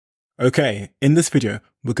Okay, in this video,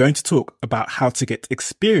 we're going to talk about how to get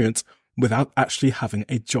experience without actually having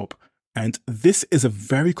a job. And this is a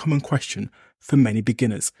very common question for many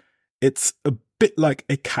beginners. It's a bit like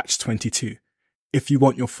a catch-22. If you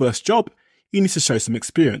want your first job, you need to show some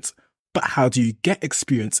experience. But how do you get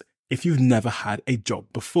experience if you've never had a job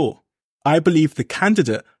before? I believe the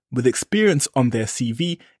candidate with experience on their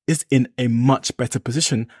CV is in a much better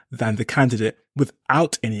position than the candidate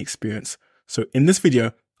without any experience. So in this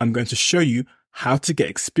video, I'm going to show you how to get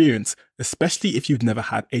experience, especially if you've never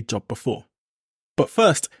had a job before. But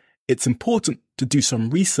first, it's important to do some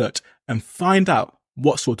research and find out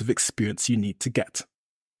what sort of experience you need to get.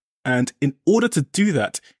 And in order to do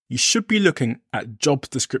that, you should be looking at job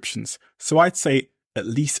descriptions. So I'd say at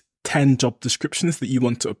least 10 job descriptions that you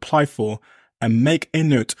want to apply for, and make a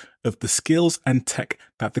note of the skills and tech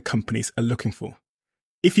that the companies are looking for.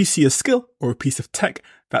 If you see a skill or a piece of tech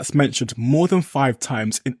that's mentioned more than 5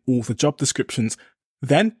 times in all the job descriptions,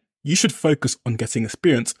 then you should focus on getting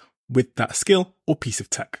experience with that skill or piece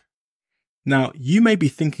of tech. Now, you may be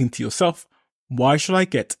thinking to yourself, why should I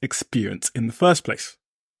get experience in the first place?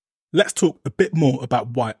 Let's talk a bit more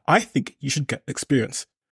about why I think you should get experience.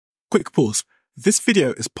 Quick pause. This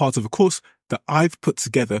video is part of a course that I've put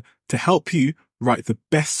together to help you write the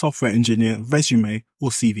best software engineer resume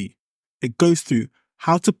or CV. It goes through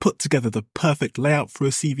how to put together the perfect layout for a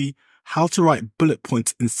CV, how to write bullet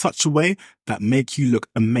points in such a way that make you look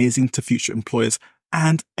amazing to future employers,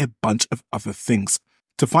 and a bunch of other things.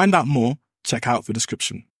 To find out more, check out the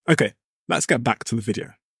description. Okay, let's get back to the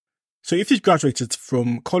video. So if you've graduated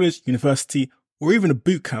from college, university, or even a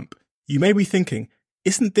boot camp, you may be thinking,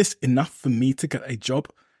 isn't this enough for me to get a job?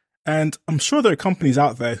 And I'm sure there are companies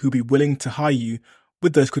out there who'll be willing to hire you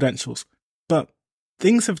with those credentials. But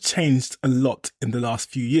things have changed a lot in the last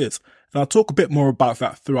few years, and I'll talk a bit more about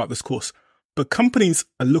that throughout this course. But companies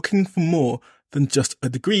are looking for more than just a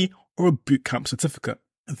degree or a bootcamp certificate.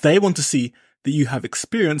 They want to see that you have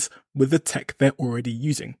experience with the tech they're already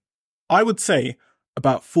using. I would say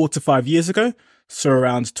about 4 to 5 years ago, so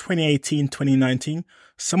around 2018, 2019,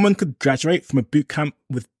 someone could graduate from a bootcamp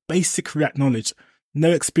with basic React knowledge, no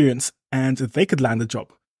experience, and they could land a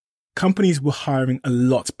job. Companies were hiring a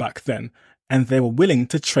lot back then, and they were willing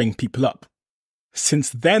to train people up. Since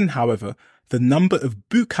then, however, the number of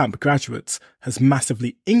bootcamp graduates has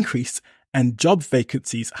massively increased and job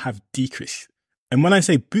vacancies have decreased. And when I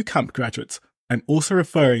say bootcamp graduates, I'm also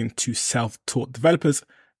referring to self-taught developers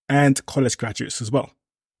and college graduates as well.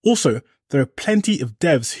 Also, there are plenty of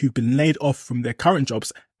devs who've been laid off from their current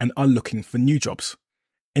jobs and are looking for new jobs.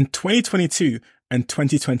 In 2022 and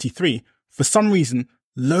 2023, for some reason,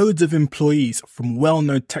 loads of employees from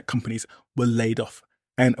well-known tech companies were laid off.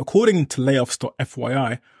 And according to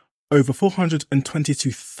layoffs.fyi, over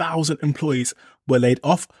 422,000 employees were laid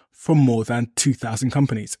off from more than 2,000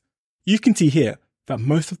 companies. You can see here that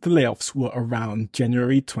most of the layoffs were around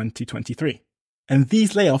January 2023. And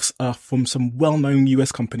these layoffs are from some well-known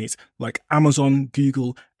US companies like Amazon,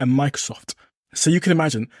 Google, and Microsoft. So you can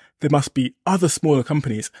imagine there must be other smaller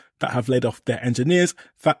companies that have laid off their engineers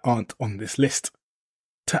that aren't on this list.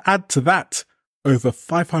 To add to that, over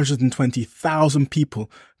 520,000 people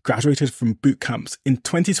graduated from boot camps in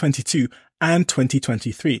 2022 and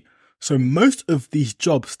 2023. So most of these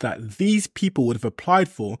jobs that these people would have applied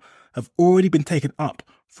for have already been taken up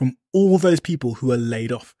from all those people who are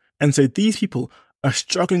laid off. And so these people are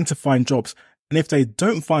struggling to find jobs. And if they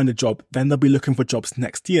don't find a job, then they'll be looking for jobs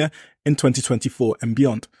next year in 2024 and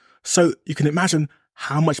beyond. So you can imagine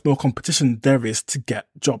how much more competition there is to get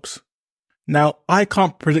jobs. Now, I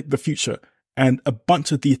can't predict the future, and a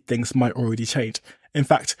bunch of these things might already change. In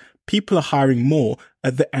fact, people are hiring more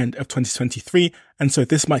at the end of 2023, and so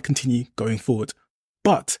this might continue going forward.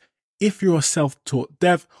 But if you're a self-taught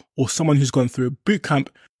dev or someone who's gone through a bootcamp,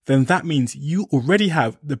 then that means you already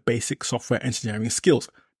have the basic software engineering skills,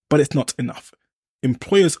 but it's not enough.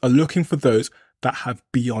 Employers are looking for those that have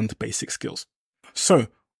beyond basic skills. So,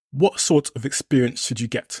 what sort of experience should you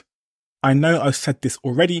get? I know I've said this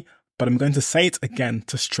already, but I'm going to say it again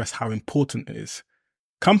to stress how important it is.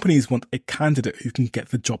 Companies want a candidate who can get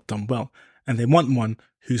the job done well, and they want one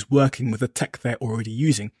who's working with the tech they're already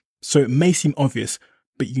using. So it may seem obvious,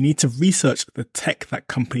 but you need to research the tech that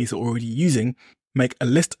companies are already using, make a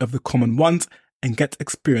list of the common ones, and get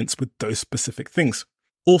experience with those specific things.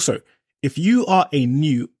 Also, if you are a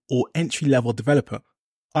new or entry-level developer,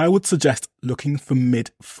 I would suggest looking for mid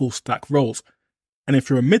full stack roles. And if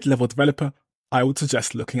you're a mid-level developer, I would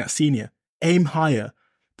suggest looking at senior. Aim higher.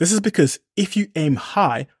 This is because if you aim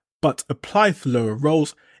high but apply for lower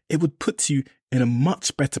roles, it would put you in a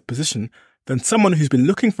much better position than someone who's been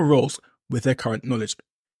looking for roles with their current knowledge.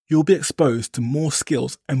 you'll be exposed to more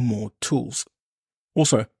skills and more tools.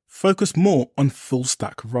 Also, focus more on full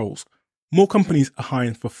stack roles. More companies are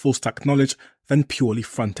hiring for full stack knowledge than purely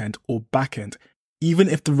front end or back end, even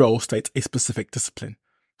if the role states a specific discipline.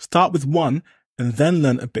 Start with one and then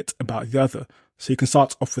learn a bit about the other. So you can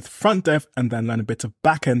start off with front dev and then learn a bit of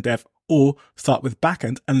back end dev, or start with back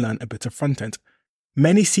end and learn a bit of front end.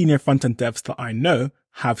 Many senior front end devs that I know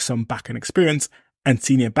have some back end experience, and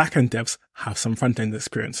senior back end devs have some front end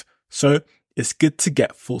experience. So it's good to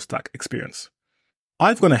get full stack experience.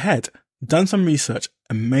 I've gone ahead, done some research,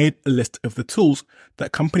 and made a list of the tools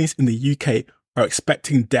that companies in the UK are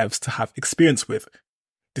expecting devs to have experience with.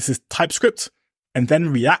 This is TypeScript, and then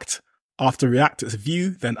React. After React, it's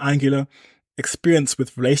Vue, then Angular. Experience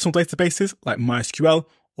with relational databases like MySQL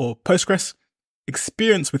or Postgres.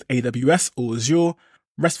 Experience with AWS or Azure,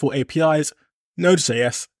 RESTful APIs,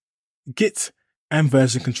 Node.js, Git, and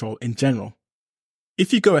version control in general.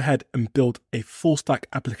 If you go ahead and build a full stack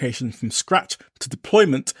application from scratch to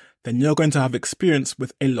deployment, then you're going to have experience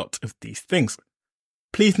with a lot of these things.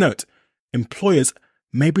 Please note, employers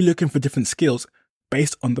may be looking for different skills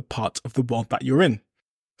based on the part of the world that you're in.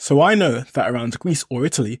 So I know that around Greece or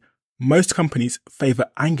Italy, most companies favor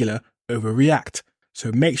Angular over React,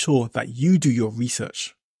 so make sure that you do your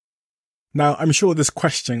research. Now, I'm sure this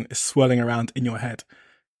question is swirling around in your head.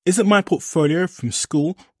 Isn't my portfolio from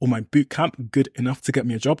school or my bootcamp good enough to get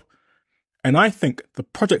me a job? And I think the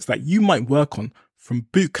projects that you might work on from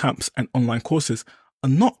boot camps and online courses are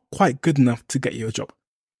not quite good enough to get you a job.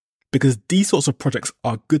 Because these sorts of projects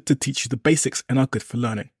are good to teach you the basics and are good for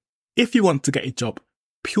learning. If you want to get a job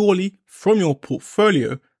purely from your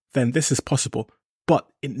portfolio, then this is possible, but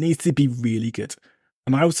it needs to be really good.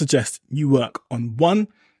 And I would suggest you work on one,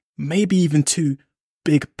 maybe even two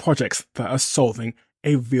big projects that are solving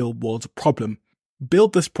a real world problem.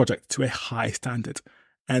 Build this project to a high standard.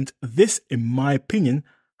 And this, in my opinion,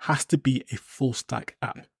 has to be a full stack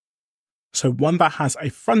app. So one that has a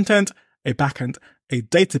front end, a back end, a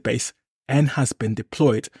database, and has been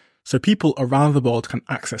deployed so people around the world can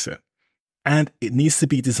access it. And it needs to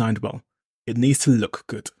be designed well. It needs to look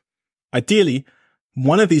good. Ideally,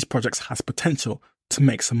 one of these projects has potential to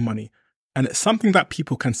make some money, and it's something that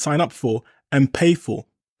people can sign up for and pay for.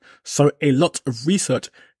 So a lot of research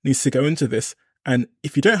needs to go into this, and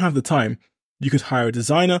if you don't have the time, you could hire a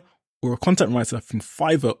designer or a content writer from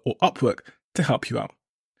Fiverr or Upwork to help you out.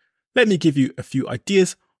 Let me give you a few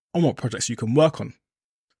ideas on what projects you can work on.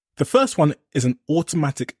 The first one is an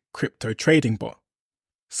automatic crypto trading bot.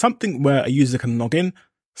 Something where a user can log in,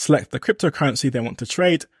 select the cryptocurrency they want to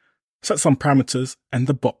trade, set some parameters, and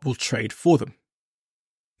the bot will trade for them.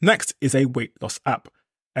 Next is a weight loss app,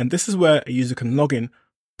 and this is where a user can log in,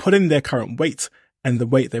 put in their current weight and the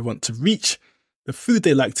weight they want to reach, the food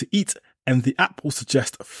they like to eat, and the app will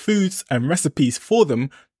suggest foods and recipes for them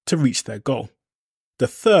to reach their goal. The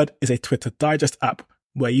third is a Twitter Digest app,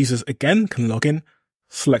 where users again can log in,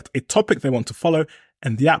 select a topic they want to follow,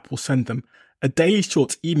 and the app will send them a daily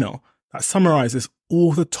short email that summarizes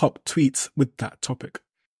all the top tweets with that topic.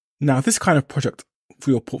 Now, this kind of project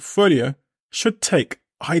for your portfolio should take,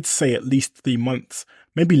 I'd say, at least 3 months,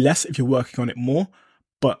 maybe less if you're working on it more,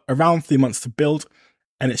 but around 3 months to build,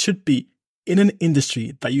 and it should be in an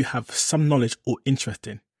industry that you have some knowledge or interest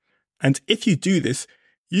in. And if you do this,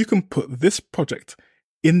 you can put this project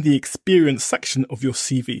in the experience section of your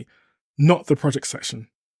CV, not the project section.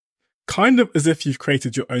 Kind of as if you've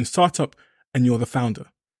created your own startup and you're the founder.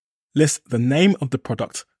 List the name of the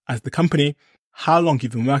product as the company, how long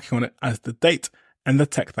you've been working on it as the date, and the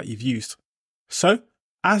tech that you've used. So,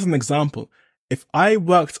 as an example, if I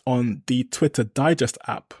worked on the Twitter Digest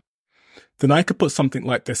app, then I could put something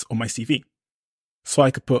like this on my CV. So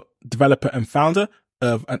I could put developer and founder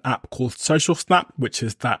of an app called Social Snap, which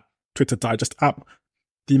is that Twitter Digest app,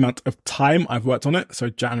 the amount of time I've worked on it, so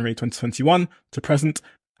January 2021 to present,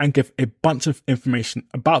 and give a bunch of information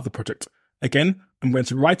about the project. Again, I'm going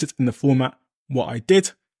to write it in the format what I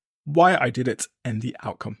did, why I did it, and the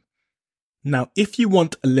outcome. Now, if you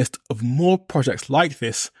want a list of more projects like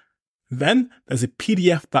this, then there's a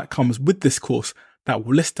PDF that comes with this course that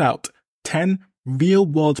will list out 10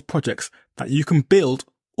 real-world projects that you can build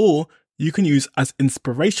or you can use as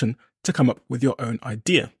inspiration to come up with your own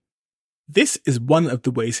idea. This is one of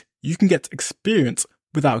the ways you can get experience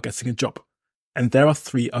without getting a job. And there are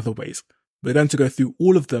 3 other ways. We're going to go through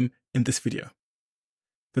all of them in this video.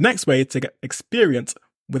 The next way to get experience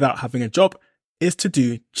without having a job is to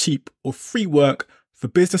do cheap or free work for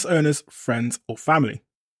business owners, friends, or family.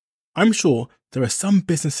 I'm sure there are some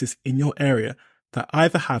businesses in your area that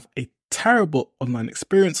either have a terrible online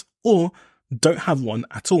experience or don't have one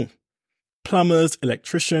at all. plumbers,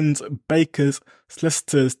 electricians, bakers,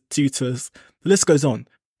 solicitors, tutors, the list goes on.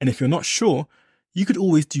 And if you're not sure, you could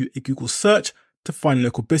always do a Google search to find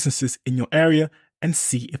local businesses in your area and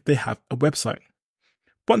see if they have a website.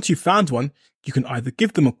 Once you've found one, you can either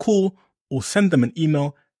give them a call or send them an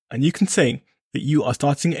email, and you can say that you are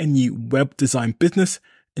starting a new web design business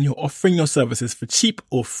and you're offering your services for cheap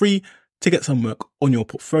or free to get some work on your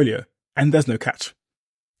portfolio. And there's no catch.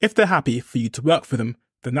 If they're happy for you to work for them,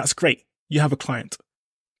 then that's great. You have a client.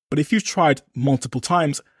 But if you've tried multiple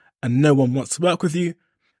times and no one wants to work with you,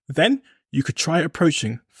 then you could try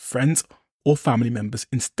approaching friends or family members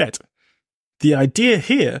instead. The idea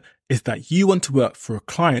here is that you want to work for a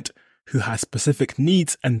client who has specific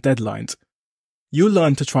needs and deadlines. You'll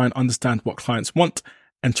learn to try and understand what clients want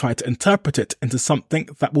and try to interpret it into something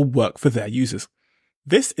that will work for their users.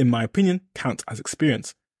 This, in my opinion, counts as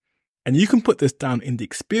experience. And you can put this down in the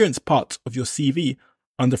experience part of your CV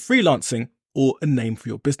under freelancing or a name for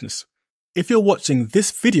your business. If you're watching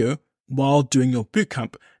this video while doing your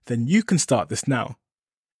bootcamp, then you can start this now.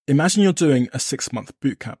 Imagine you're doing a 6-month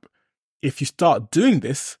bootcamp. If you start doing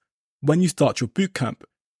this when you start your bootcamp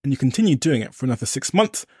and you continue doing it for another 6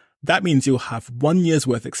 months, that means you'll have 1 year's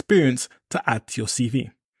worth of experience to add to your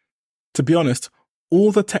CV. To be honest,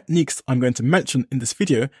 all the techniques I'm going to mention in this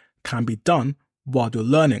video can be done while you're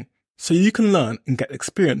learning, so you can learn and get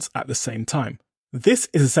experience at the same time. This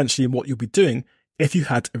is essentially what you'll be doing if you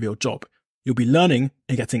had a real job. You'll be learning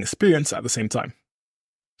and getting experience at the same time.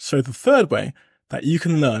 So the third way that you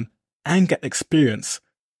can learn and get experience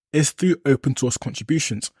is through open source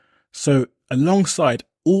contributions. So alongside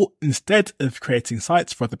or instead of creating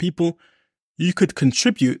sites for other people, you could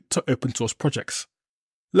contribute to open source projects.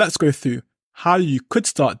 Let's go through how you could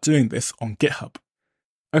start doing this on GitHub.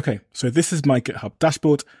 Okay, so this is my GitHub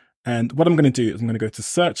dashboard, and what I'm going to do is I'm going to go to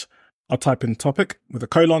search. I'll type in topic with a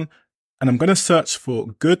colon, and I'm going to search for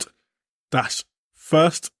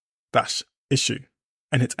good-first-issue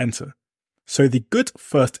and hit enter. So the good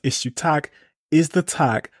first issue tag is the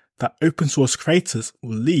tag that open source creators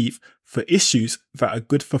will leave for issues that are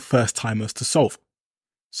good for first timers to solve.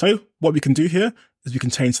 So what we can do here is we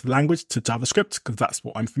can change the language to JavaScript because that's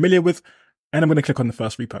what I'm familiar with. And I'm going to click on the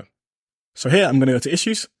first repo. So here I'm going to go to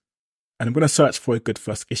issues and I'm going to search for a good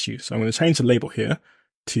first issue. So I'm going to change the label here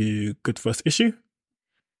to good first issue.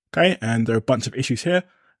 Okay. And there are a bunch of issues here.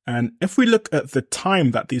 And if we look at the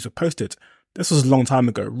time that these were posted, this was a long time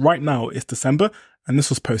ago. Right now it's December and this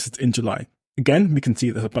was posted in July. Again, we can see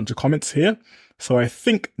there's a bunch of comments here. So I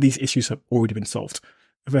think these issues have already been solved.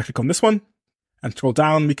 If I click on this one and scroll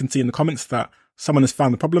down, we can see in the comments that someone has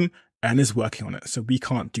found the problem and is working on it. So we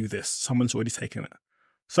can't do this. Someone's already taken it.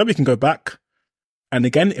 So we can go back. And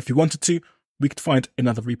again, if we wanted to, we could find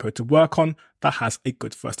another repo to work on that has a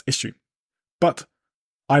good first issue. But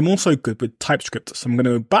I'm also good with TypeScript. So I'm going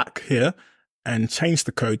to go back here and change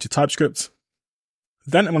the code to TypeScript.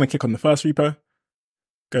 Then I'm going to click on the first repo,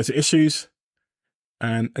 go to issues,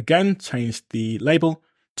 and again, change the label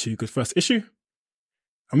to good first issue.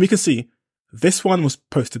 And we can see this one was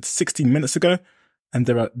posted 16 minutes ago and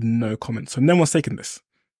there are no comments. So no one's taken this.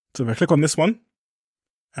 So if I click on this one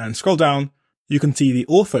and scroll down, you can see the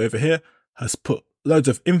author over here has put loads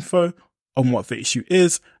of info on what the issue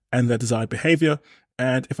is and their desired behavior.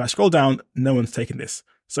 And if I scroll down, no one's taken this.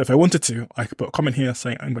 So if I wanted to, I could put a comment here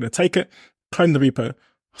saying, I'm going to take it, clone the repo,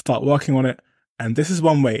 start working on it. And this is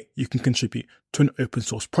one way you can contribute to an open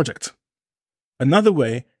source project. Another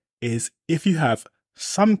way is if you have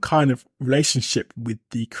some kind of relationship with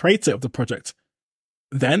the creator of the project,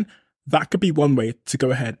 then that could be one way to go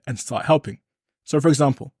ahead and start helping. So for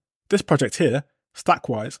example, this project here,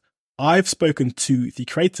 Stackwise, I've spoken to the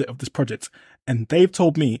creator of this project and they've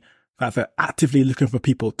told me that they're actively looking for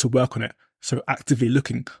people to work on it. So actively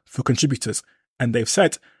looking for contributors. And they've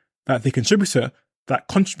said that the contributor that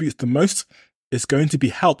contributes the most is going to be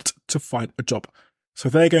helped to find a job. So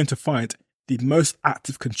they're going to find the most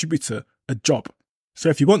active contributor a job. So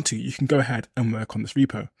if you want to, you can go ahead and work on this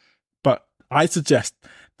repo. But I suggest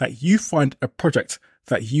that you find a project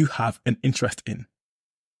that you have an interest in.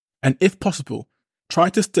 And if possible, try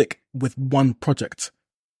to stick with one project.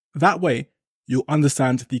 That way, you'll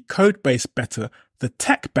understand the code base better, the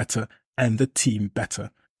tech better, and the team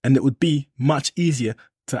better. And it would be much easier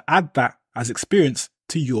to add that as experience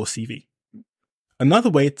to your CV.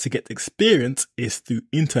 Another way to get experience is through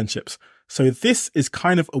internships. So this is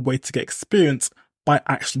kind of a way to get experience by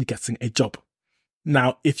actually getting a job.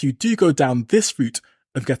 Now, if you do go down this route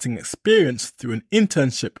of getting experience through an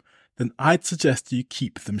internship, then I'd suggest you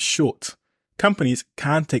keep them short. Companies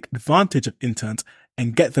can take advantage of interns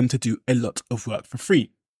and get them to do a lot of work for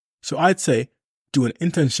free. So I'd say do an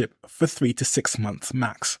internship for 3 to 6 months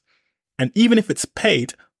max. And even if it's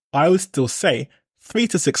paid, I would still say 3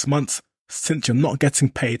 to 6 months, since you're not getting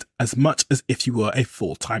paid as much as if you were a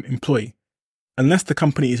full-time employee, unless the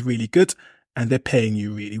company is really good and they're paying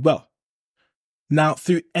you really well. Now,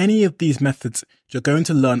 through any of these methods, you're going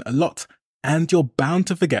to learn a lot, and you're bound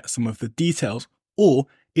to forget some of the details or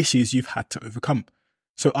issues you've had to overcome.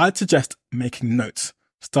 So I'd suggest making notes,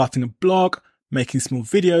 starting a blog, making small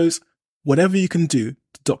videos, whatever you can do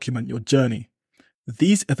to document your journey.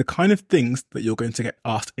 These are the kind of things that you're going to get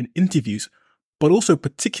asked in interviews, but also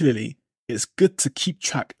particularly, it's good to keep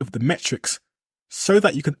track of the metrics so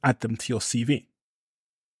that you can add them to your CV.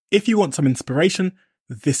 If you want some inspiration,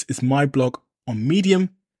 this is my blog on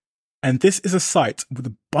Medium, and this is a site with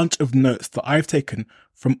a bunch of notes that I've taken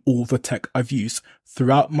from all the tech I've used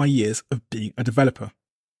throughout my years of being a developer.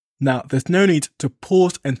 Now, there's no need to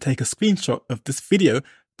pause and take a screenshot of this video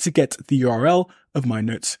to get the URL of my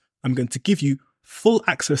notes. I'm going to give you full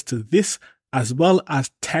access to this as well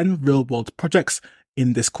as 10 real-world projects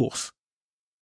in this course.